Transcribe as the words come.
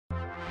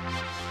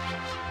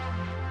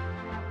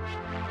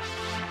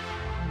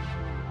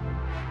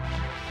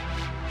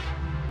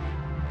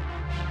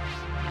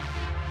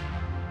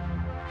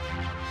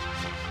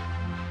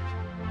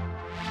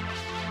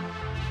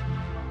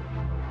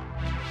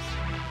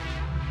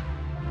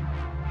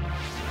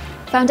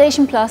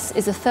Foundation Plus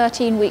is a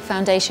 13-week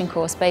foundation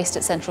course based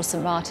at Central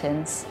St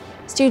Martin's.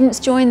 Students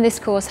join this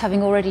course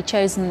having already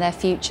chosen their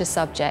future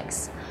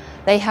subjects.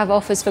 They have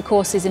offers for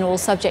courses in all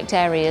subject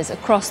areas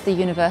across the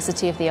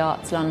University of the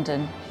Arts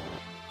London.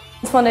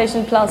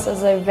 Foundation Plus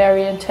is a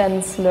very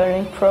intense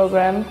learning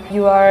program.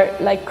 You are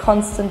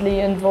constantly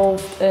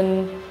involved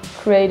in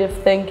creative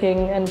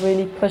thinking and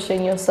really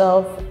pushing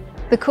yourself.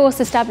 The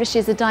course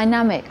establishes a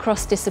dynamic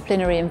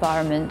cross-disciplinary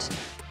environment.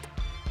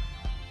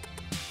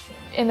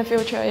 In the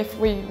future, if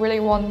we really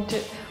want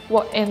to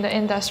work in the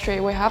industry,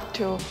 we have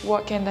to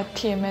work in a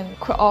team and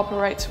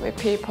cooperate with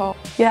people.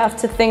 You have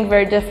to think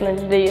very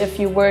differently if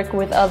you work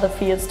with other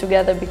fields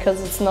together,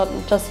 because it's not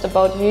just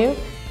about you.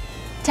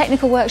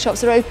 Technical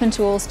workshops are open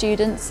to all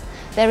students.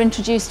 They're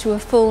introduced to a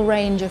full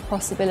range of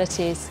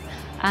possibilities,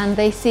 and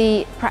they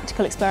see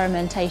practical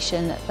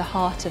experimentation at the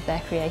heart of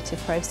their creative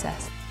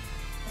process.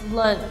 I've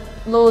learned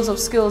loads of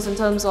skills in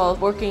terms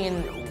of working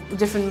in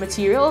different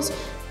materials.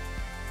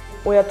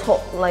 We are taught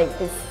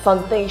the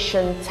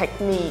foundation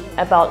technique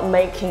about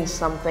making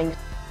something.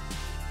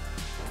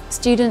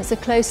 Students are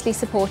closely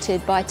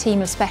supported by a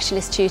team of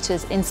specialist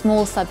tutors in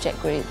small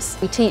subject groups.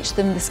 We teach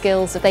them the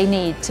skills that they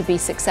need to be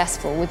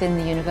successful within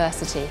the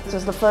university. This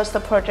is the first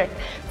project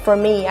for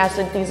me as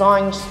a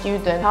design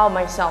student. Tell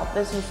myself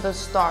this is the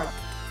start.